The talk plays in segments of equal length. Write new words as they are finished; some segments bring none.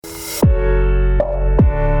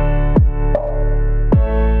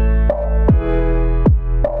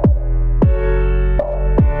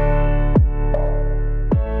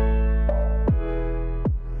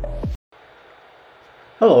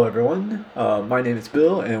Hello, everyone. My name is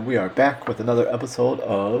Bill, and we are back with another episode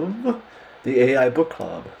of the AI Book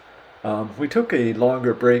Club. We took a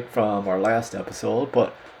longer break from our last episode,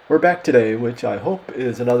 but we're back today, which I hope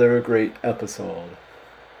is another great episode.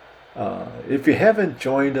 If you haven't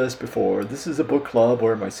joined us before, this is a book club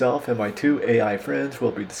where myself and my two AI friends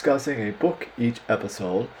will be discussing a book each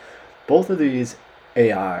episode. Both of these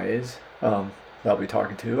AIs that I'll be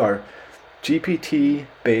talking to are GPT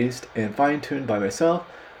based and fine tuned by myself.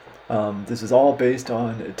 This is all based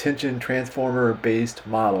on attention transformer based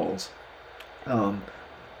models. Um,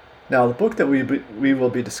 Now, the book that we will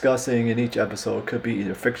be discussing in each episode could be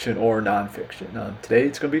either fiction or nonfiction. Today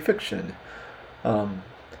it's going to be fiction. Um,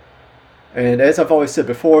 and as I've always said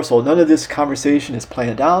before, so none of this conversation is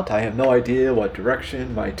planned out. I have no idea what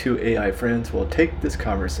direction my two AI friends will take this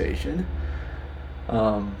conversation.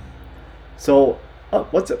 Um,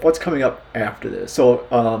 what's coming up after this?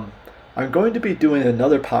 I'm going to be doing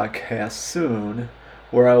another podcast soon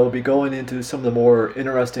where I will be going into some of the more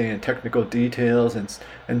interesting and technical details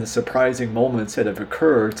and the surprising moments that have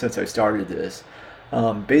occurred since I started this.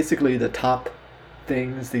 Basically, the top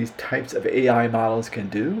things these types of AI models can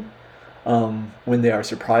do when they are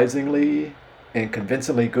surprisingly and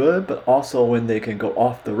convincingly good, but also when they can go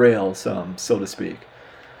off the rails, so to speak.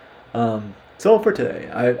 So for today,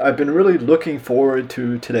 I've been really looking forward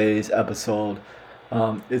to today's episode.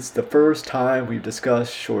 It's the first time we've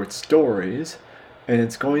discussed short stories, and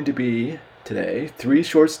it's going to be today 3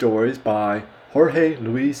 short stories by Jorge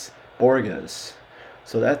Luis Borges.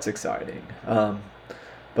 So that's exciting.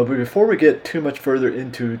 But before we get too much further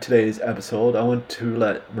into today's episode, I want to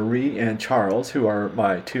let Marie and Charles, who are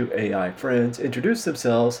my two AI friends, introduce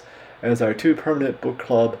themselves as our 2 permanent book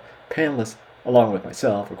club panelists, along with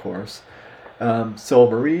myself, of course. So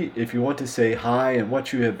Marie, if you want to say hi and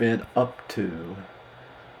what you have been up to.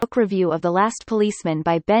 Book review of The Last Policeman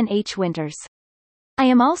by Ben H. Winters. I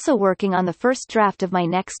am also working on the first draft of my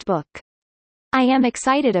next book. I am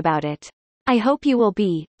excited about it. I hope you will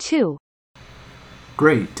be, too.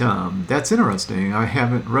 Great, that's interesting. I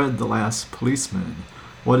haven't read The Last Policeman.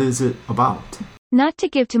 What is it about? Not to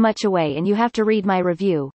give too much away, and you have to read my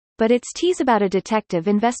review, but it's tease about a detective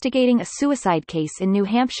investigating a suicide case in New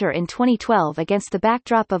Hampshire in 2012 against the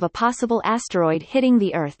backdrop of a possible asteroid hitting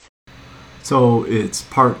the Earth. So it's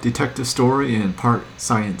part detective story and part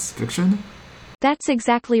science fiction? That's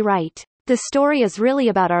exactly right. The story is really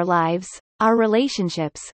about our lives, our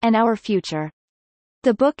relationships, and our future.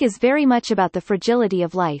 The book is very much about the fragility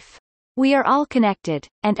of life. We are all connected,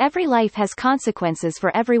 and every life has consequences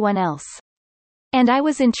for everyone else. And I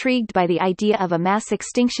was intrigued by the idea of a mass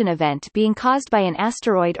extinction event being caused by an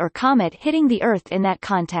asteroid or comet hitting the Earth in that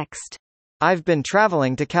context. I've been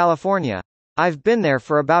traveling to California. I've been there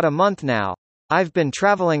for about a month now. I've been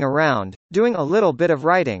traveling around, doing a little bit of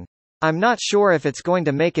writing. I'm not sure if it's going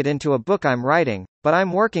to make it into a book I'm writing, but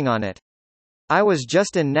I'm working on it. I was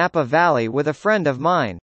just in Napa Valley with a friend of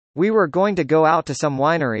mine. We were going to go out to some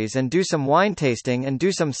wineries and do some wine tasting and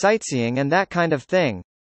do some sightseeing and that kind of thing.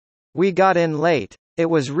 We got in late. It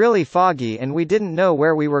was really foggy and we didn't know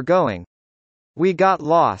where we were going. We got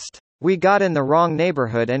lost. We got in the wrong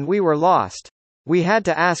neighborhood and we were lost. We had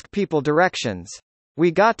to ask people directions. We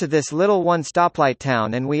got to this little one-stoplight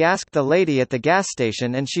town and we asked the lady at the gas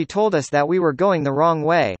station and she told us that we were going the wrong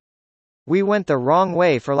way. We went the wrong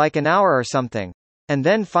way for like an hour or something. And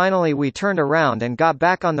then finally we turned around and got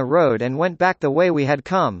back on the road and went back the way we had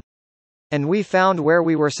come. And we found where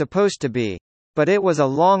we were supposed to be. But it was a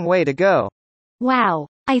long way to go. Wow,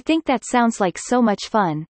 I think that sounds like so much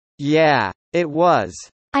fun. Yeah, it was.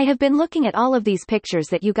 I have been looking at all of these pictures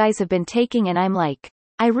that you guys have been taking and I'm like,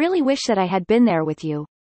 I really wish that I had been there with you.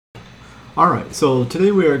 Alright, so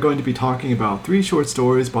today we are going to be talking about 3 short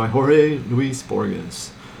stories by Jorge Luis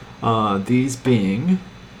Borges. These being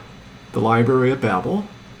The Library of Babel,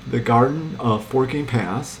 The Garden of Forking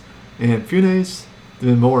Paths, and Funes de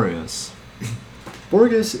Memorias.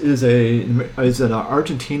 Borges is an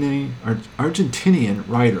Argentinian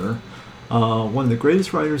writer, one of the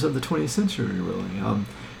greatest writers of the 20th century, really.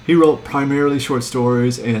 He wrote primarily short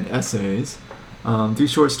stories and essays. These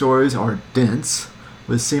short stories are dense,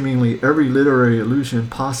 with seemingly every literary allusion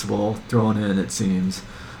possible thrown in, it seems.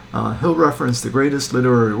 He'll reference the greatest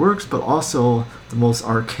literary works, but also the most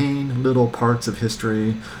arcane little parts of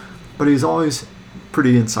history, but he's always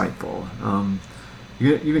pretty insightful.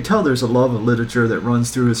 You can tell there's a love of literature that runs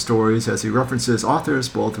through his stories as he references authors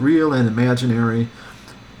both real and imaginary.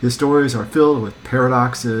 His stories are filled with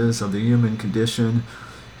paradoxes of the human condition.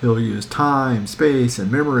 He'll use time, space,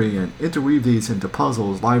 and memory and interweave these into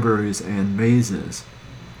puzzles, libraries, and mazes.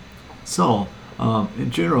 So, in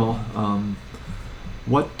general,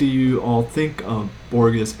 What do you all think of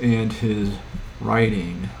Borges and his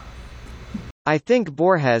writing? I think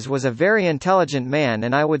Borges was a very intelligent man,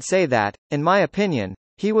 and I would say that, in my opinion,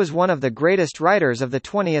 he was one of the greatest writers of the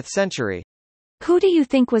 20th century. Who do you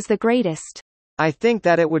think was the greatest? I think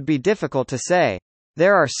that it would be difficult to say.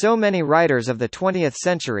 There are so many writers of the 20th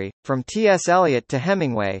century, from T.S. Eliot to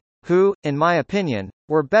Hemingway, who, in my opinion,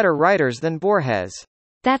 were better writers than Borges.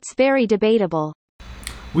 That's very debatable.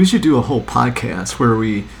 We should do a whole podcast where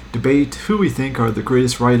we debate who we think are the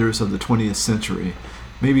greatest writers of the 20th century.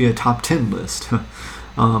 Maybe a top 10 list.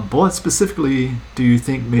 But what specifically do you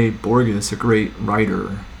think made Borges a great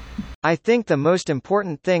writer? I think the most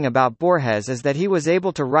important thing about Borges is that he was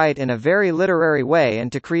able to write in a very literary way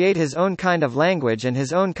and to create his own kind of language and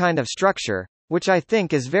his own kind of structure, which I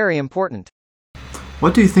think is very important.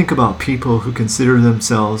 What do you think about people who consider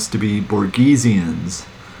themselves to be Borgesians,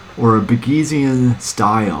 or a Borgesian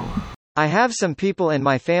style? I have some people in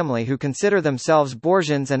my family who consider themselves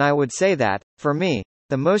Borgians, and I would say that, for me,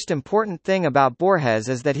 the most important thing about Borges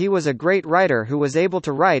is that he was a great writer who was able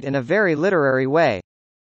to write in a very literary way.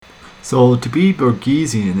 So to be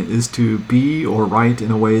Borgesian is to be or write in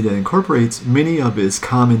a way that incorporates many of his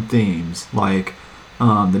common themes, like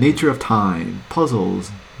the nature of time,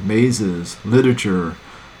 puzzles, mazes, literature,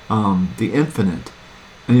 the infinite.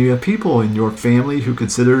 And you have people in your family who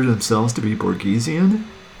consider themselves to be Borgesian?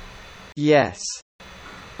 Yes.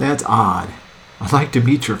 That's odd. I'd like to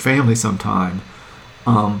meet your family sometime.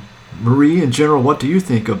 Marie, in general, what do you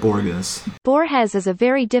think of Borges? Borges is a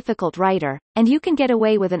very difficult writer, and you can get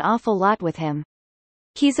away with an awful lot with him.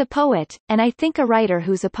 He's a poet, and I think a writer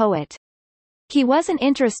who's a poet. He wasn't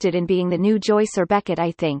interested in being the new Joyce or Beckett,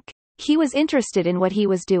 I think. He was interested in what he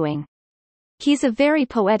was doing. He's a very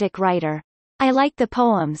poetic writer. I like the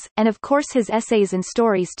poems, and of course his essays and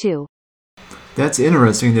stories too. That's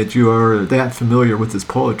interesting that you are that familiar with his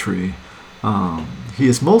poetry. He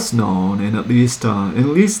is most known, in at least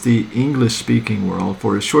the English-speaking world,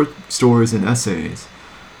 for his short stories and essays.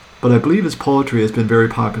 But I believe his poetry has been very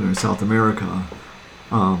popular in South America.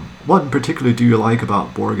 What in particular do you like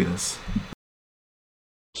about Borges?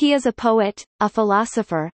 He is a poet, a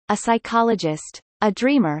philosopher, a psychologist, a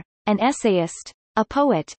dreamer, an essayist, a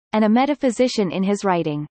poet, and a metaphysician in his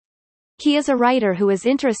writing. He is a writer who is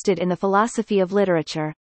interested in the philosophy of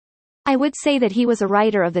literature. I would say that he was a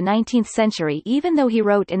writer of the 19th century even though he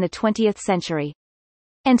wrote in the 20th century.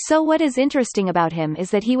 And so what is interesting about him is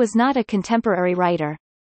that he was not a contemporary writer.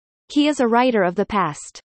 He is a writer of the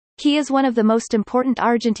past. He is one of the most important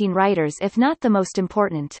Argentine writers, if not the most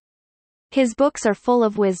important. His books are full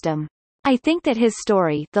of wisdom. I think that his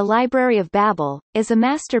story, The Library of Babel, is a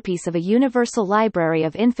masterpiece of a universal library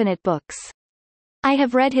of infinite books. I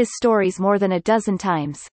have read his stories more than a dozen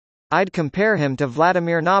times. I'd compare him to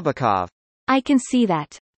Vladimir Nabokov. I can see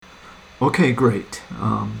that. Okay, great.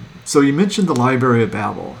 So you mentioned The Library of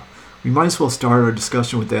Babel. We might as well start our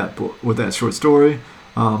discussion with that short story.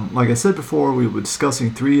 Like I said before, we were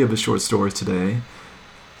discussing 3 of his short stories today.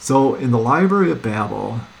 So in The Library of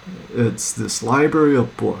Babel, it's this library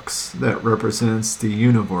of books that represents the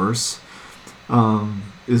universe.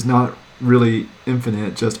 Is not really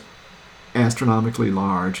infinite, just astronomically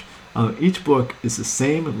large. Each book is the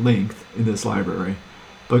same length in this library,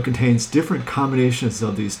 but contains different combinations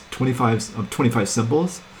of these 25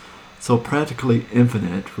 symbols. So practically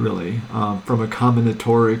infinite, really, from a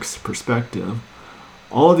combinatorics perspective.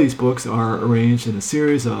 All of these books are arranged in a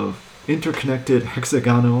series of interconnected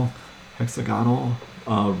hexagonal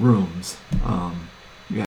rooms.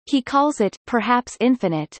 He calls it, perhaps,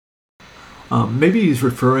 infinite. Maybe he's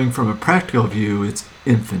referring from a practical view, it's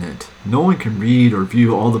infinite. No one can read or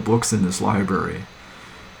view all the books in this library.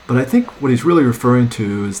 But I think what he's really referring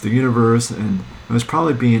to is the universe, and it was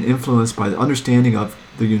probably being influenced by the understanding of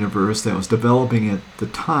the universe that was developing at the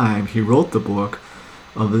time he wrote the book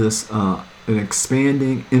of this an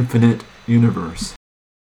expanding infinite universe.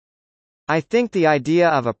 I think the idea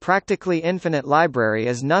of a practically infinite library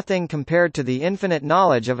is nothing compared to the infinite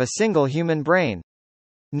knowledge of a single human brain.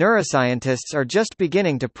 Neuroscientists are just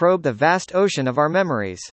beginning to probe the vast ocean of our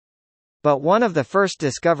memories. But one of the first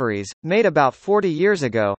discoveries, made about 40 years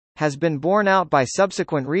ago, has been borne out by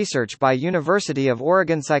subsequent research by University of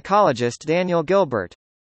Oregon psychologist Daniel Gilbert.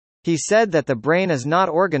 He said that the brain is not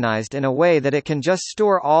organized in a way that it can just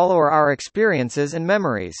store all or our experiences and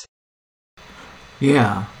memories.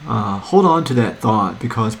 Yeah, hold on to that thought,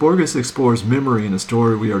 because Borges explores memory in the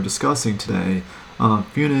story we are discussing today,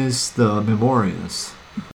 Funes the Memorias.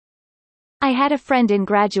 I had a friend in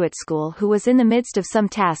graduate school who was in the midst of some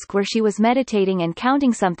task where she was meditating and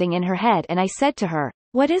counting something in her head, and I said to her,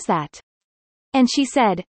 "What is that?" And she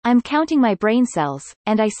said, I'm counting my brain cells,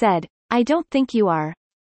 and I said, I don't think you are.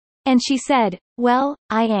 And she said, well,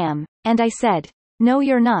 I am. And I said, no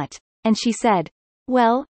you're not. And she said,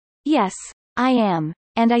 well, yes, I am.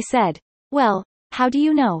 And I said, well, how do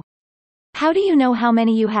you know? How do you know how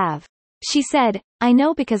many you have? She said, I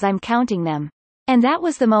know because I'm counting them. And that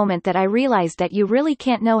was the moment that I realized that you really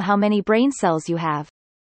can't know how many brain cells you have.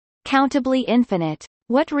 Countably infinite.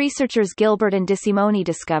 What researchers Gilbert and DeSimone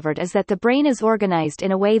discovered is that the brain is organized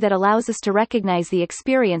in a way that allows us to recognize the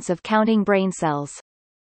experience of counting brain cells.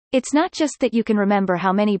 It's not just that you can remember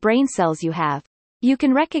how many brain cells you have. You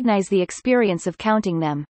can recognize the experience of counting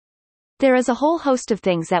them. There is a whole host of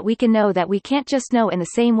things that we can know that we can't just know in the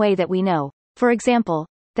same way that we know. For example,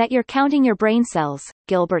 that you're counting your brain cells,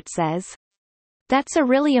 Gilbert says. That's a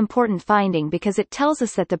really important finding because it tells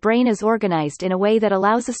us that the brain is organized in a way that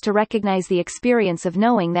allows us to recognize the experience of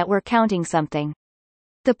knowing that we're counting something.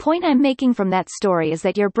 The point I'm making from that story is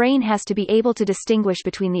that your brain has to be able to distinguish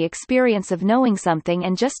between the experience of knowing something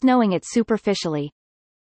and just knowing it superficially.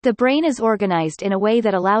 The brain is organized in a way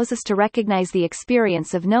that allows us to recognize the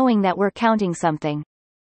experience of knowing that we're counting something.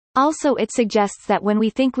 Also, it suggests that when we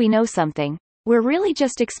think we know something, we're really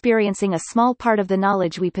just experiencing a small part of the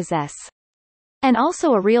knowledge we possess. And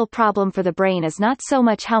also a real problem for the brain is not so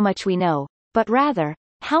much how much we know, but rather,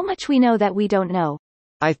 how much we know that we don't know.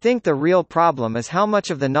 I think the real problem is how much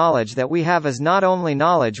of the knowledge that we have is not only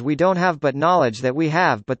knowledge we don't have but knowledge that we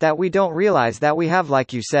have but that we don't realize that we have,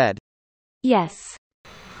 like you said. Yes.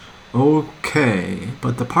 Okay,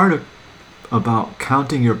 but the part about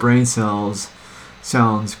counting your brain cells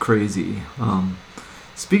sounds crazy.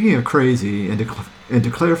 Speaking of crazy, and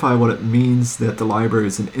to clarify what it means that the library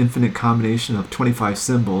is an infinite combination of 25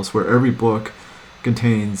 symbols where every book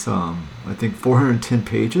contains, I think, 410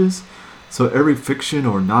 pages. So every fiction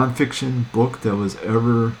or nonfiction book that was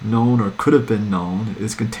ever known or could have been known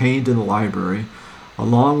is contained in the library,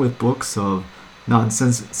 along with books of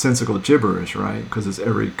nonsensical gibberish, right? Because it's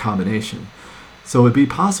every combination. So it'd be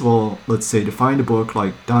possible, let's say, to find a book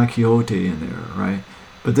like Don Quixote in there, right?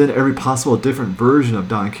 But then every possible different version of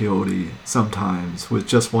Don Quixote, sometimes with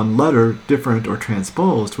just one letter different or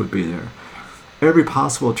transposed, would be there. Every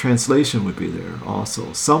possible translation would be there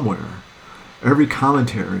also, somewhere. Every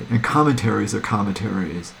commentary, and commentaries of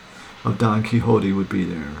commentaries of Don Quixote would be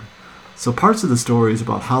there. So parts of the story is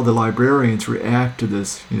about how the librarians react to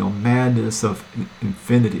this, madness of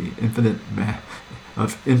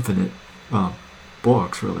infinite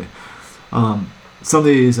books, really. Some of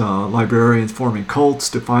these librarians forming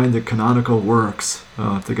cults to find the canonical works,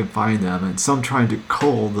 if they can find them, and some trying to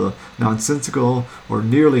cull the nonsensical or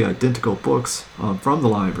nearly identical books from the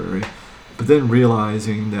library, but then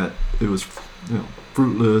realizing that it was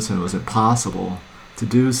fruitless and it was impossible to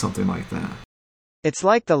do something like that. It's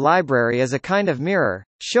like the library is a kind of mirror,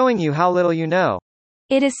 showing you how little you know.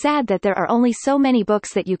 It is sad that there are only so many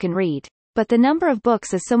books that you can read, but the number of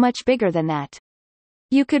books is so much bigger than that.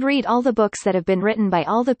 You could read all the books that have been written by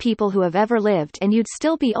all the people who have ever lived and you'd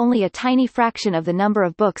still be only a tiny fraction of the number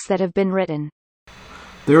of books that have been written.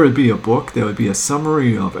 There would be a book that would be a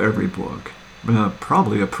summary of every book.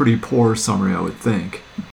 Probably a pretty poor summary, I would think.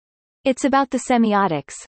 It's about the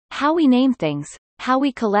semiotics, how we name things, how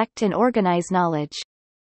we collect and organize knowledge.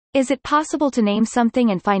 Is it possible to name something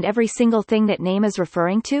and find every single thing that name is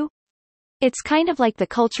referring to? It's kind of like the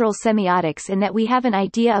cultural semiotics in that we have an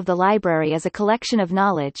idea of the library as a collection of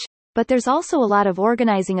knowledge, but there's also a lot of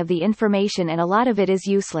organizing of the information and a lot of it is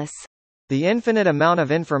useless. The infinite amount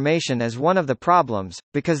of information is one of the problems,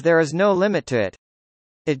 because there is no limit to it.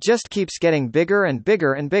 It just keeps getting bigger and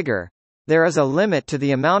bigger and bigger. There is a limit to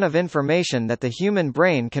the amount of information that the human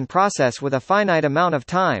brain can process with a finite amount of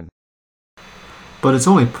time. But it's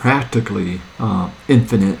only practically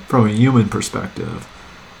infinite from a human perspective.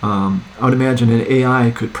 I would imagine an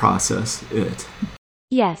AI could process it.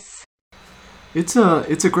 Yes. It's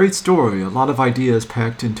a great story, a lot of ideas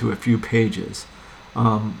packed into a few pages.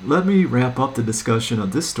 Let me wrap up the discussion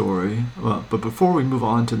of this story, but before we move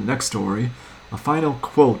on to the next story, a final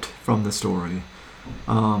quote from the story.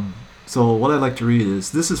 So what I'd like to read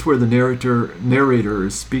is, this is where the narrator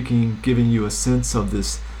is speaking, giving you a sense of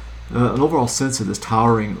this, an overall sense of this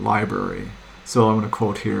towering library. So I'm going to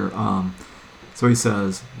quote here. So he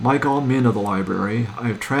says, like all men of the library, I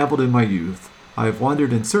have traveled in my youth. I have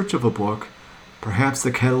wandered in search of a book, perhaps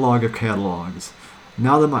the catalog of catalogs.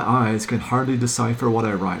 Now that my eyes can hardly decipher what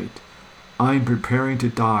I write, I am preparing to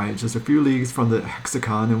die just a few leagues from the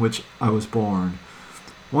hexagon in which I was born.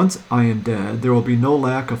 Once I am dead, there will be no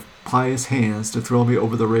lack of pious hands to throw me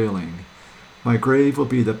over the railing. My grave will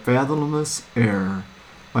be the fathomless air,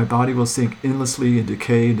 my body will sink endlessly and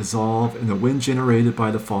decay and dissolve in the wind generated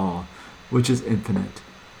by the fall, which is infinite.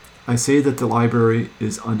 I say that the library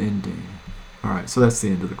is unending. All right, so that's the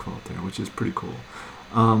end of the quote there, which is pretty cool.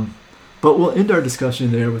 But we'll end our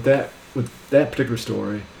discussion there with that particular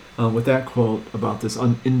story, with that quote about this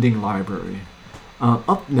unending library.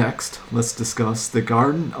 Up next, let's discuss the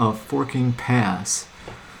Garden of Forking Pass.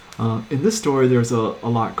 In this story, there's a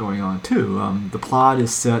lot going on too. The plot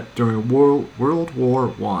is set during World War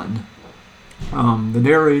One. The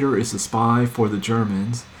narrator is a spy for the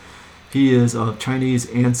Germans. He is of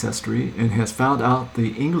Chinese ancestry and has found out the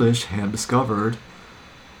English have discovered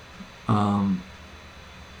and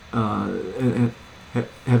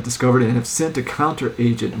have sent a counter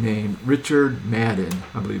agent named Richard Madden,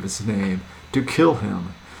 I believe is his name, to kill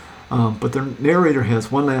him. But the narrator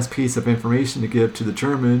has one last piece of information to give to the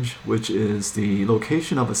Germans, which is the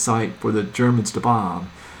location of a site for the Germans to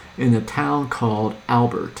bomb in a town called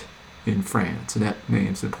Albert in France, and that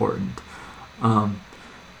name's important.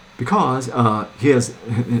 Because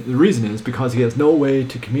the reason is because he has no way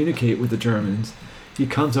to communicate with the Germans, he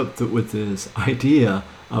comes up with this idea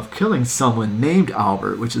of killing someone named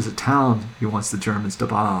Albert, which is a town he wants the Germans to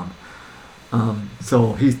bomb.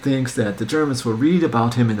 So he thinks that the Germans will read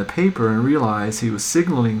about him in the paper and realize he was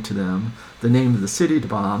signaling to them the name of the city to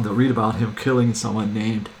bomb. They'll read about him killing someone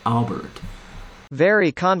named Albert.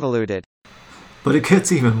 Very convoluted. But it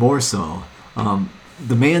gets even more so.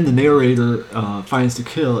 The man the narrator finds to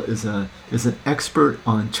kill is an expert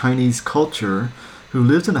on Chinese culture who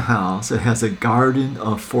lives in a house that has a Garden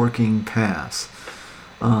of Forking Pass.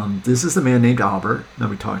 This is the man named Albert that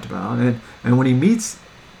we talked about. And when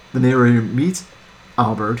the narrator meets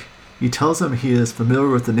Albert, he tells him he is familiar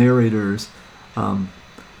with the narrator's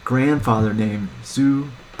grandfather named Zhu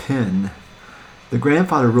Pin. The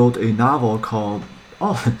grandfather wrote a novel called,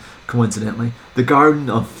 coincidentally, The Garden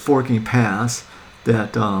of Forking Pass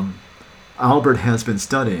that Albert has been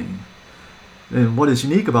studying. And what is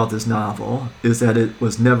unique about this novel is that it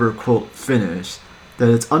was never, quote, finished. That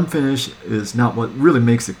it's unfinished is not what really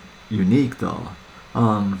makes it unique, though.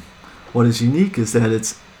 What is unique is that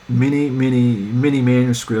it's many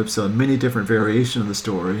manuscripts of many different variations of the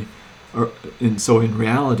story. And so in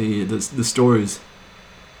reality, the stories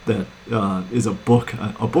that is a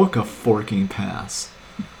book of Forking Pass.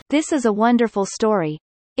 This is a wonderful story.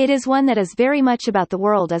 It is one that is very much about the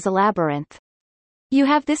world as a labyrinth. You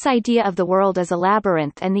have this idea of the world as a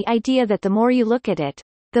labyrinth and the idea that the more you look at it,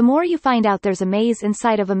 the more you find out there's a maze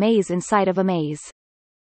inside of a maze inside of a maze.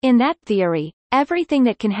 In that theory, everything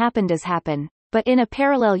that can happen does happen, but in a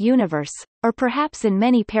parallel universe, or perhaps in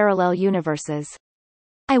many parallel universes.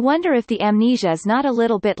 I wonder if the amnesia is not a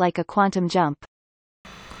little bit like a quantum jump.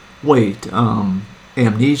 Wait,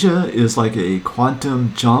 amnesia is like a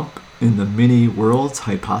quantum jump in the many worlds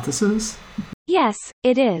hypothesis? Yes,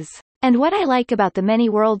 it is. And what I like about the many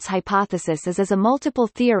worlds hypothesis is as a multiple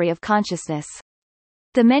theory of consciousness.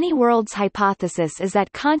 The many worlds hypothesis is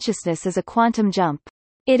that consciousness is a quantum jump.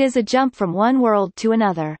 It is a jump from one world to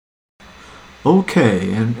another.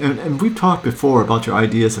 Okay, and we've talked before about your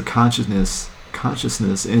ideas of consciousness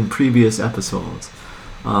in previous episodes.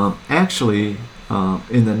 Actually,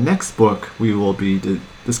 in the next book we will be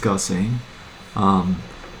discussing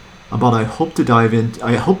about I hope to dive into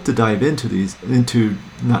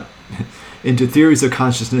theories of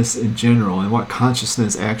consciousness in general and what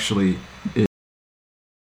consciousness actually is.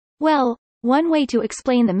 Well, one way to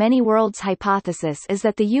explain the many worlds hypothesis is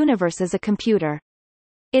that the universe is a computer.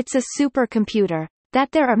 It's a supercomputer,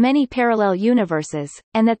 that there are many parallel universes,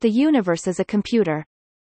 and that the universe is a computer.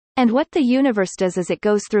 And what the universe does is it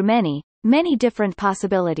goes through many different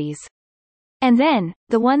possibilities. And then,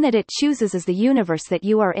 the one that it chooses is the universe that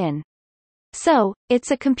you are in. So,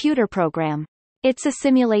 it's a computer program. It's a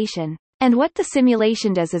simulation. And what the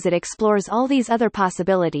simulation does is it explores all these other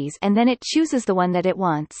possibilities and then it chooses the one that it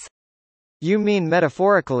wants. You mean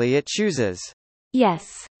metaphorically it chooses?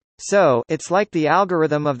 Yes. So, it's like the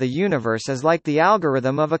algorithm of the universe is like the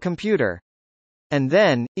algorithm of a computer. And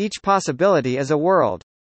then, each possibility is a world.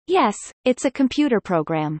 Yes, it's a computer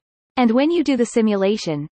program. And when you do the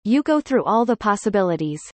simulation, you go through all the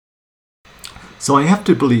possibilities. So I have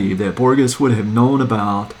to believe that Borges would have known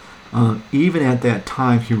about, even at that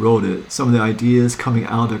time he wrote it, some of the ideas coming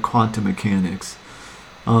out of quantum mechanics.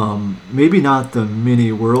 Maybe not the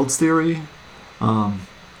many worlds theory,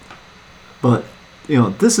 but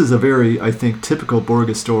this is a very, I think, typical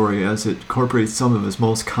Borges story as it incorporates some of his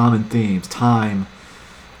most common themes: time,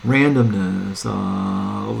 randomness,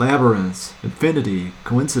 labyrinths, infinity,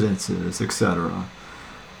 coincidences, etc.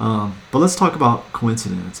 But let's talk about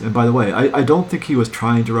coincidence. And by the way, I don't think he was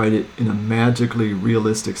trying to write it in a magically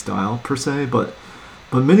realistic style per se, but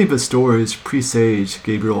many of his stories presage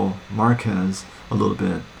Gabriel Marquez a little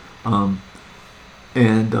bit.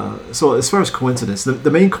 So as far as coincidence,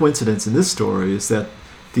 the main coincidence in this story is that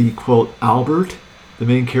the quote Albert, the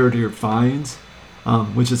main character finds,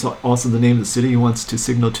 which is also the name of the city he wants to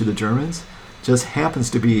signal to the Germans, just happens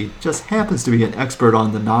to be an expert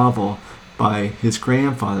on the novel by his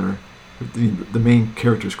grandfather, the main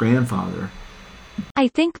character's grandfather. I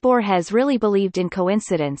think Borges really believed in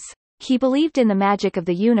coincidence. He believed in the magic of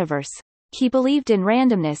the universe. He believed in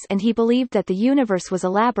randomness, and he believed that the universe was a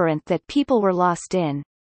labyrinth that people were lost in.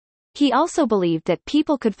 He also believed that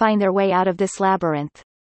people could find their way out of this labyrinth.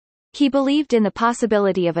 He believed in the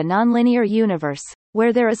possibility of a nonlinear universe,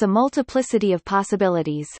 where there is a multiplicity of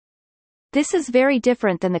possibilities. This is very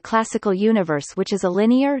different than the classical universe, which is a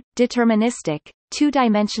linear, deterministic,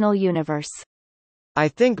 two-dimensional universe. I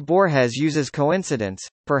think Borges uses coincidence,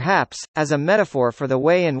 perhaps, as a metaphor for the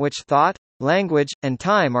way in which thought, language, and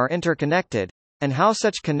time are interconnected, and how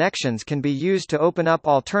such connections can be used to open up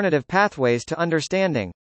alternative pathways to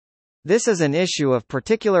understanding. This is an issue of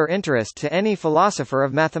particular interest to any philosopher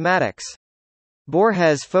of mathematics.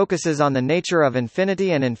 Borges focuses on the nature of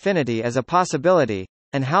infinity and infinity as a possibility,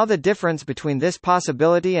 and how the difference between this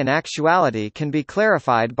possibility and actuality can be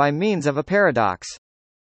clarified by means of a paradox.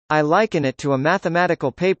 I liken it to a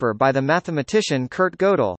mathematical paper by the mathematician Kurt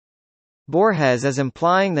Gödel. Borges is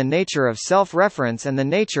implying the nature of self-reference and the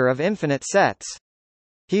nature of infinite sets.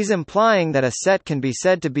 He's implying that a set can be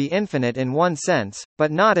said to be infinite in one sense,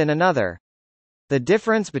 but not in another. The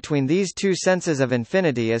difference between these two senses of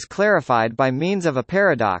infinity is clarified by means of a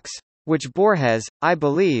paradox, which Borges, I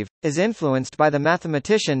believe, is influenced by the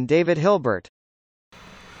mathematician David Hilbert.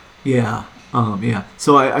 Yeah.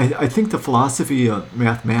 So I think the philosophy of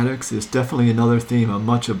mathematics is definitely another theme of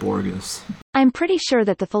much of Borges. I'm pretty sure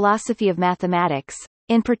that the philosophy of mathematics,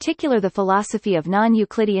 in particular the philosophy of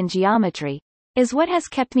non-Euclidean geometry, is what has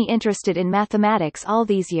kept me interested in mathematics all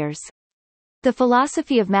these years. The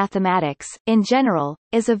philosophy of mathematics, in general,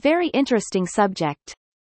 is a very interesting subject.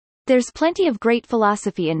 There's plenty of great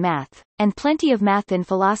philosophy in math, and plenty of math in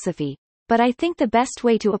philosophy, but I think the best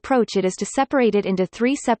way to approach it is to separate it into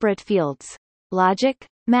three separate fields: logic,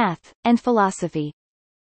 math, and philosophy.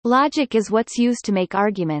 Logic is what's used to make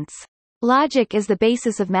arguments. Logic is the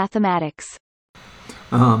basis of mathematics.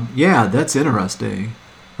 Yeah, that's interesting.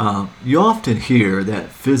 You often hear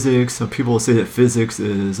that people say that physics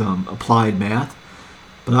is applied math,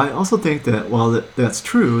 but I also think that while that's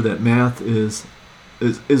true, that math is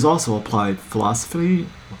also applied philosophy.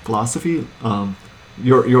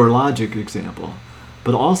 Your logic example,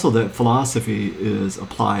 but also that philosophy is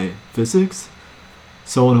applied physics.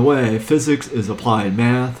 So in a way, physics is applied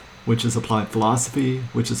math, which is applied philosophy,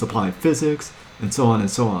 which is applied physics, and so on and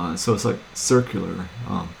so on. So it's like circular,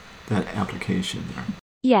 that application there.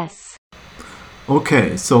 Yes.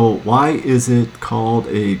 Okay, so why is it called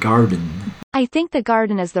a garden? I think the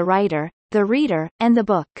garden is the writer, the reader, and the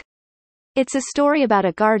book. It's a story about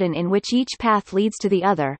a garden in which each path leads to the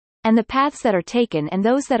other, and the paths that are taken and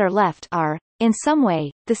those that are left are, in some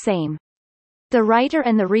way, the same. The writer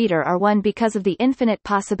and the reader are one because of the infinite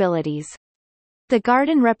possibilities. The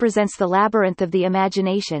garden represents the labyrinth of the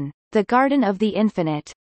imagination, the garden of the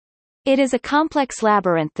infinite. It is a complex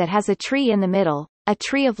labyrinth that has a tree in the middle, a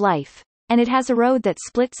tree of life, and it has a road that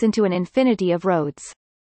splits into an infinity of roads.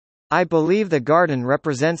 I believe the garden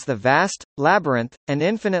represents the vast, labyrinth, and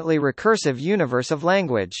infinitely recursive universe of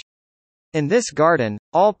language. In this garden,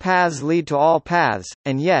 all paths lead to all paths,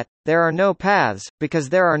 and yet, there are no paths, because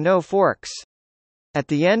there are no forks. At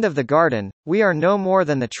the end of the garden, we are no more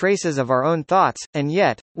than the traces of our own thoughts, and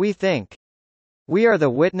yet, we think. We are the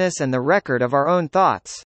witness and the record of our own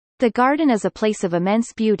thoughts. The garden is a place of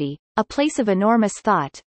immense beauty, a place of enormous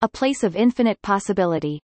thought, a place of infinite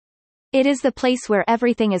possibility. It is the place where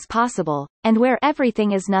everything is possible, and where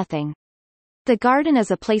everything is nothing. The garden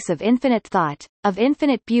is a place of infinite thought, of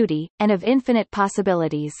infinite beauty, and of infinite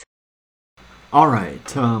possibilities.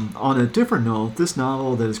 Alright, on a different note, this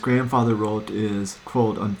novel that his grandfather wrote is,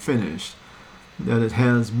 quote, unfinished. That it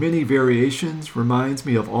has many variations reminds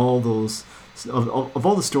me of all those of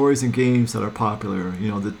all the stories and games that are popular. You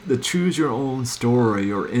know, the choose your own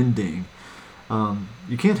story or ending.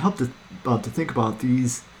 You can't help to think about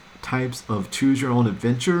these types of choose your own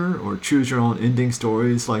adventure or choose your own ending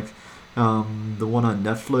stories, like the one on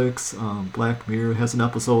Netflix, Black Mirror has an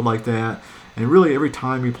episode like that. And really every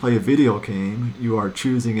time you play a video game, you are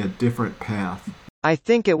choosing a different path. I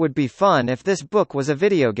think it would be fun if this book was a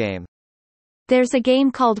video game. There's a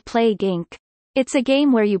game called Plague Inc. It's a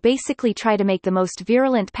game where you basically try to make the most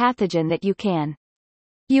virulent pathogen that you can.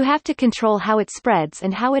 You have to control how it spreads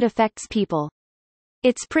and how it affects people.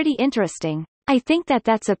 It's pretty interesting. I think that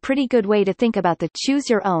that's a pretty good way to think about the choose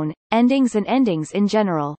your own endings and endings in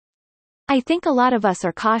general. I think a lot of us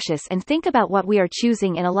are cautious and think about what we are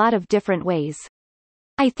choosing in a lot of different ways.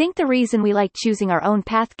 I think the reason we like choosing our own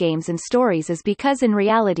path games and stories is because in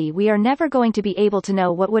reality we are never going to be able to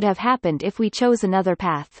know what would have happened if we chose another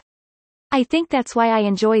path. I think that's why I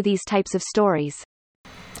enjoy these types of stories.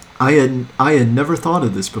 I had never thought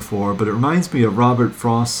of this before, but it reminds me of Robert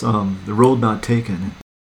Frost's The Road Not Taken.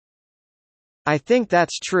 I think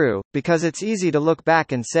that's true, because it's easy to look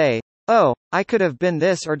back and say, oh, I could have been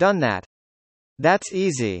this or done that. That's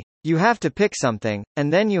easy. You have to pick something,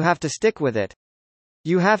 and then you have to stick with it.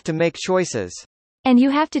 You have to make choices. And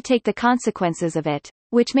you have to take the consequences of it,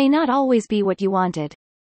 which may not always be what you wanted.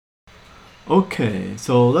 Okay,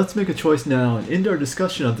 so let's make a choice now and end our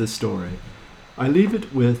discussion of this story. I leave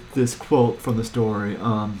it with this quote from the story.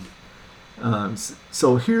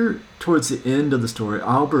 So here, towards the end of the story,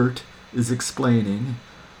 Albert is explaining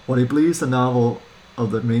what he believes the novel of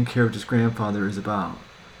the main character's grandfather is about.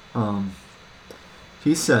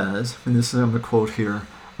 He says, and this is I'm going to quote here,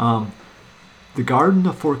 the Garden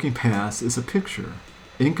of Forking Paths is a picture,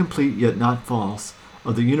 incomplete yet not false,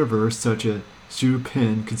 of the universe such as Xu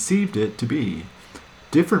Pin conceived it to be.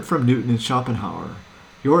 Different from Newton and Schopenhauer,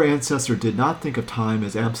 your ancestor did not think of time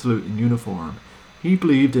as absolute and uniform. He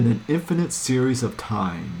believed in an infinite series of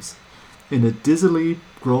times, in a dizzily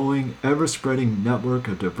growing, ever-spreading network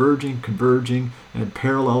of diverging, converging, and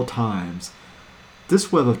parallel times. This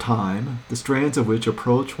web of time, the strands of which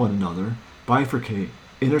approach one another, bifurcate,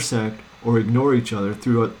 intersect, or ignore each other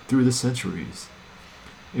through the centuries,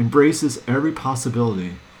 embraces every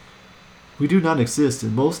possibility. We do not exist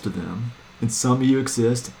in most of them. In some you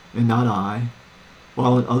exist, and not I,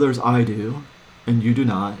 while in others I do, and you do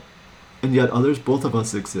not, and yet others, both of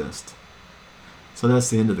us exist. So that's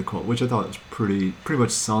the end of the quote, which I thought was pretty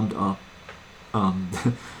much summed up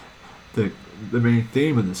the main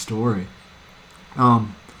theme of the story.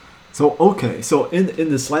 So in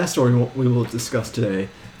this last story we will discuss today,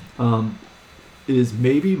 is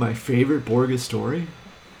maybe my favorite Borges story,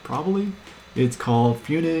 probably. It's called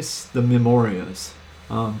Funes the Memorias.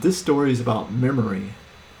 This story is about memory.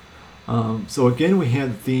 So again, we have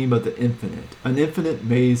the theme of the infinite, an infinite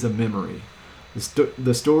maze of memory.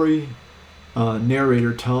 The story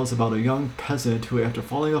narrator tells about a young peasant who, after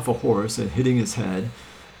falling off a horse and hitting his head,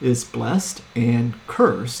 is blessed and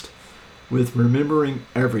cursed with remembering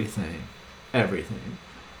everything.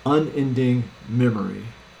 Unending memory.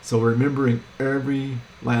 So remembering every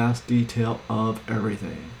last detail of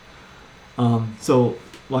everything. So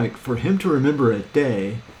like for him to remember a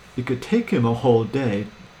day, it could take him a whole day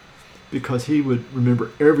because he would remember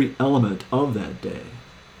every element of that day.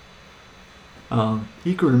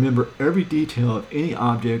 He could remember every detail of any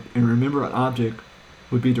object, and remember an object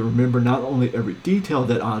would be to remember not only every detail of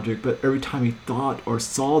that object, but every time he thought or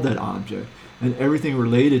saw that object, and everything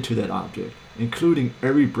related to that object, including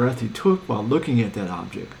every breath he took while looking at that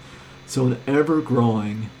object. So an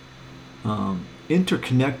ever-growing,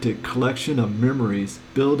 interconnected collection of memories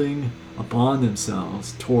building upon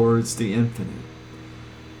themselves towards the infinite.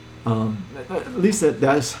 At least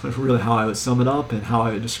that's really how I would sum it up and how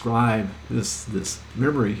I would describe this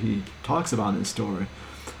memory he talks about in this story.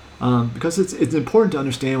 Because it's important to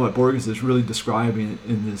understand what Borges is really describing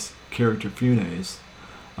in this character Funes.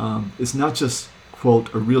 It's not just,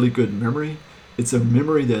 quote, a really good memory, it's a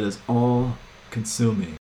memory that is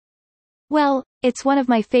all-consuming. Well, it's one of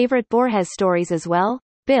my favorite Borges stories as well,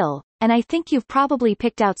 Bill, and I think you've probably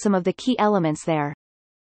picked out some of the key elements there.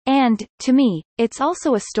 And, to me, it's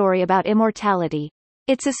also a story about immortality.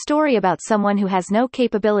 It's a story about someone who has no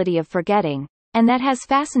capability of forgetting, and that has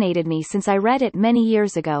fascinated me since I read it many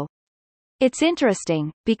years ago. It's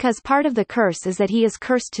interesting, because part of the curse is that he is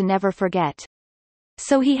cursed to never forget.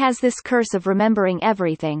 So he has this curse of remembering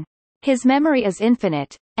everything. His memory is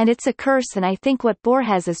infinite, and it's a curse, and I think what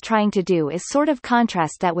Borges is trying to do is sort of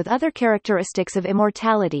contrast that with other characteristics of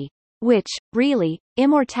immortality, which, really,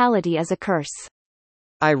 immortality is a curse.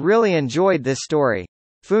 I really enjoyed this story.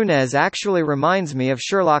 Funes actually reminds me of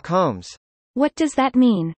Sherlock Holmes. What does that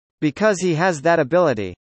mean? Because he has that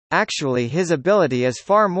ability. Actually, his ability is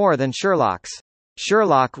far more than Sherlock's.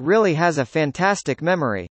 Sherlock really has a fantastic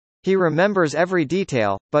memory. He remembers every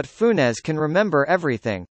detail, but Funes can remember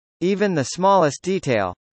everything. Even the smallest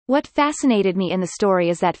detail. What fascinated me in the story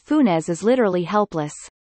is that Funes is literally helpless.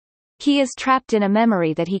 He is trapped in a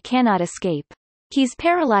memory that he cannot escape. He's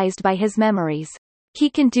paralyzed by his memories. He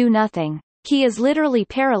can do nothing. He is literally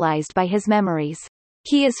paralyzed by his memories.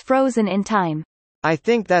 He is frozen in time. I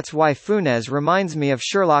think that's why Funes reminds me of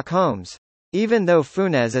Sherlock Holmes. Even though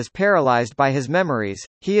Funes is paralyzed by his memories,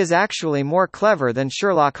 he is actually more clever than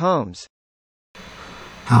Sherlock Holmes.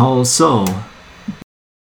 How so?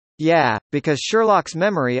 Yeah, because Sherlock's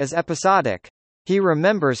memory is episodic. He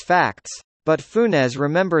remembers facts. But Funes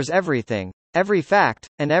remembers everything, every fact,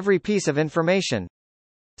 and every piece of information.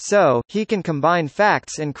 So, he can combine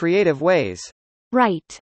facts in creative ways.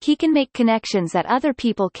 Right. He can make connections that other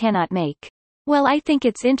people cannot make. Well, I think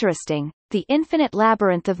it's interesting. The infinite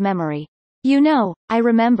labyrinth of memory. You know, I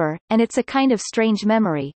remember, and it's a kind of strange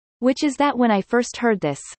memory, which is that when I first heard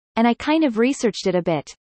this, and I kind of researched it a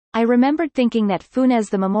bit, I remembered thinking that Funes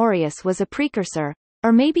the Memorious was a precursor,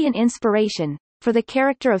 or maybe an inspiration, for the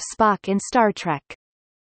character of Spock in Star Trek.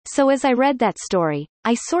 So as I read that story,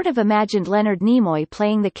 I sort of imagined Leonard Nimoy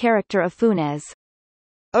playing the character of Funes.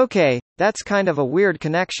 Okay, that's kind of a weird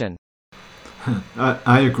connection.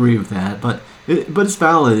 I agree with that, but it's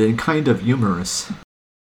valid and kind of humorous.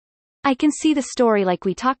 I can see the story like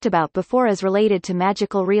we talked about before as related to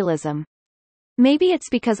magical realism. Maybe it's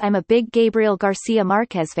because I'm a big Gabriel Garcia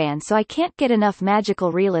Marquez fan, so I can't get enough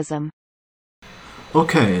magical realism.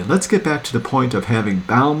 Okay, let's get back to the point of having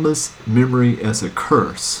boundless memory as a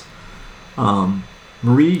curse.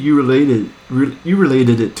 Marie, you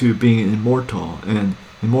related it to being immortal and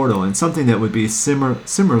something that would be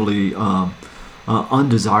similarly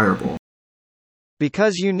undesirable.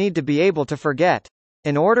 Because you need to be able to forget.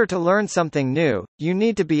 In order to learn something new, you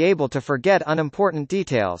need to be able to forget unimportant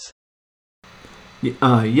details.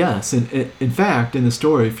 Yes, and in fact, in the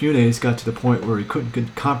story, Funes got to the point where he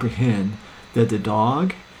couldn't comprehend that the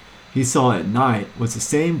dog he saw at night was the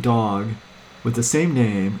same dog with the same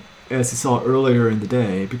name as he saw earlier in the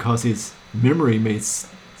day, because his memory made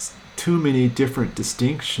too many different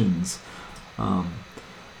distinctions.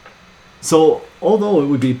 So, although it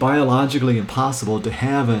would be biologically impossible to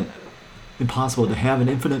have an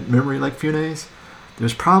infinite memory like Funes,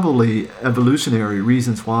 there's probably evolutionary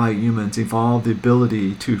reasons why humans evolved the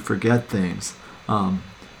ability to forget things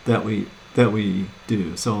that we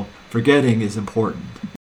do. So forgetting is important.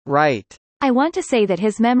 Right. I want to say that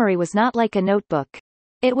his memory was not like a notebook.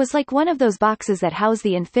 It was like one of those boxes that house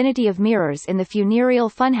the infinity of mirrors in the funereal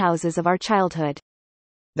funhouses of our childhood.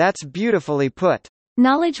 That's beautifully put.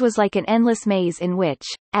 Knowledge was like an endless maze in which,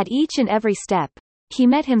 at each and every step, he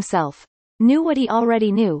met himself, knew what he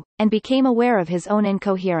already knew, and became aware of his own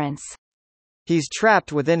incoherence. He's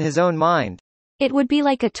trapped within his own mind. It would be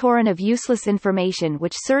like a torrent of useless information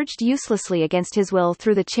which surged uselessly against his will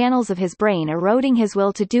through the channels of his brain, eroding his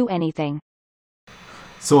will to do anything.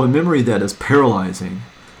 So a memory that is paralyzing.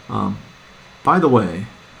 By the way,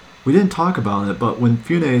 we didn't talk about it, but when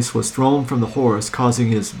Funes was thrown from the horse, causing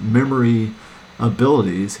his memory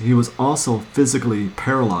abilities, he was also physically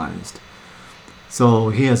paralyzed. So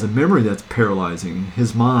he has a memory that's paralyzing,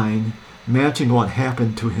 his mind matching what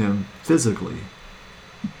happened to him physically.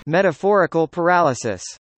 Metaphorical paralysis.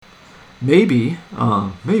 Maybe,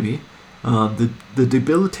 the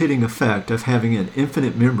debilitating effect of having an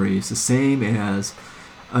infinite memory is the same as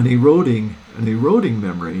an eroding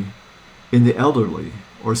memory in the elderly,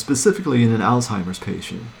 or specifically in an Alzheimer's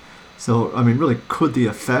patient. So, I mean, really, could the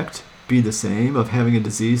effect be the same of having a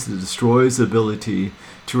disease that destroys the ability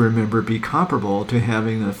to remember be comparable to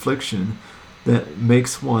having an affliction that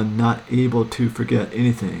makes one not able to forget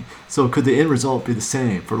anything? So could the end result be the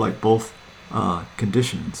same for like both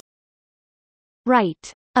conditions?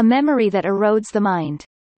 Right. A memory that erodes the mind.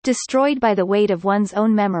 Destroyed by the weight of one's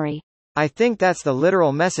own memory. I think that's the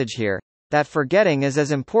literal message here, that forgetting is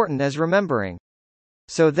as important as remembering.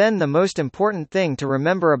 So then the most important thing to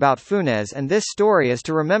remember about Funes and this story is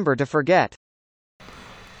to remember to forget.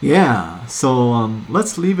 Yeah, so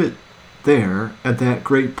let's leave it there at that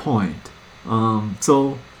great point.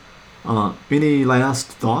 Any last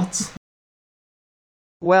thoughts?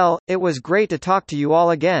 Well, it was great to talk to you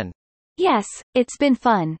all again. Yes, it's been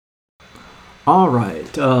fun. All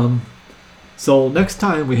right. So next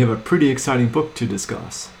time we have a pretty exciting book to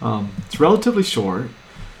discuss. It's relatively short.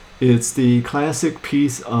 It's the classic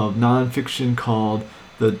piece of nonfiction called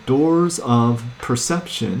The Doors of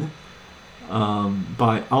Perception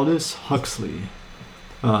by Aldous Huxley.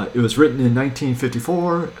 It was written in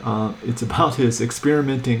 1954. It's about his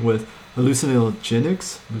experimenting with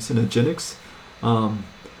hallucinogenics.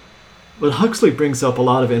 But Huxley brings up a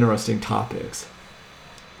lot of interesting topics.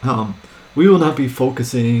 We will not be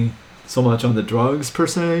focusing so much on the drugs per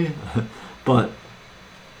se, but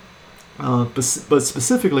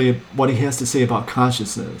specifically what he has to say about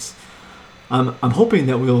consciousness. I'm hoping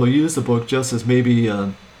that we will use the book just as maybe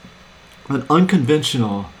an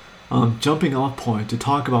unconventional jumping off point to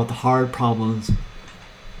talk about the hard problems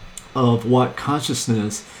of what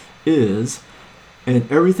consciousness is, and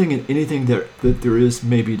everything and anything that there is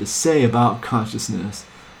maybe to say about consciousness,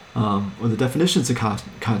 or the definitions of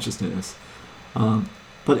consciousness,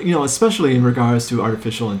 but especially in regards to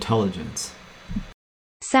artificial intelligence.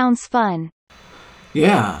 Sounds fun.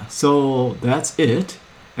 Yeah, so that's it.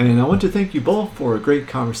 And I want to thank you both for a great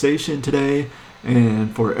conversation today,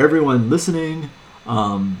 and for everyone listening.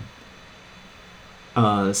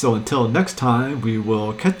 So until next time, we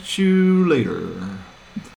will catch you later.